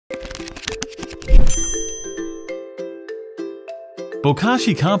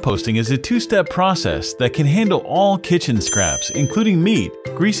Bokashi Composting is a two-step process that can handle all kitchen scraps, including meat,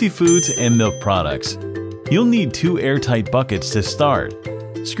 greasy foods, and milk products. You'll need 2 airtight buckets to start.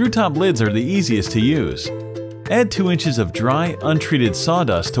 Screw-top lids are the easiest to use. Add 2 inches of dry, untreated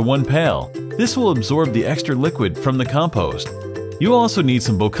sawdust to 1 pail. This will absorb the extra liquid from the compost. You'll also need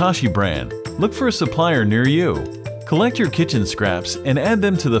some Bokashi bran. Look for a supplier near you. Collect your kitchen scraps and add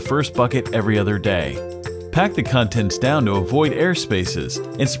them to the first bucket every other day. Pack the contents down to avoid air spaces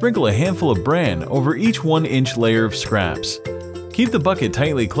and sprinkle a handful of bran over each 1-inch layer of scraps. Keep the bucket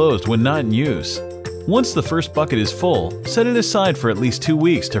tightly closed when not in use. Once the first bucket is full, set it aside for at least 2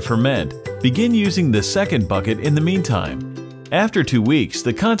 weeks to ferment. Begin using the second bucket in the meantime. After 2 weeks,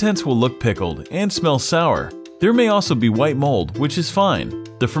 the contents will look pickled and smell sour. There may also be white mold, which is fine.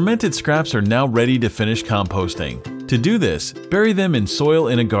 The fermented scraps are now ready to finish composting. To do this, bury them in soil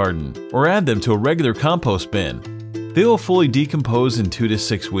in a garden or add them to a regular compost bin. They will fully decompose in 2 to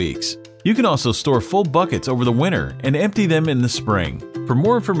 6 weeks. You can also store full buckets over the winter and empty them in the spring. For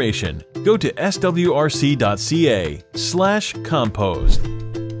more information, go to swrc.ca/compost.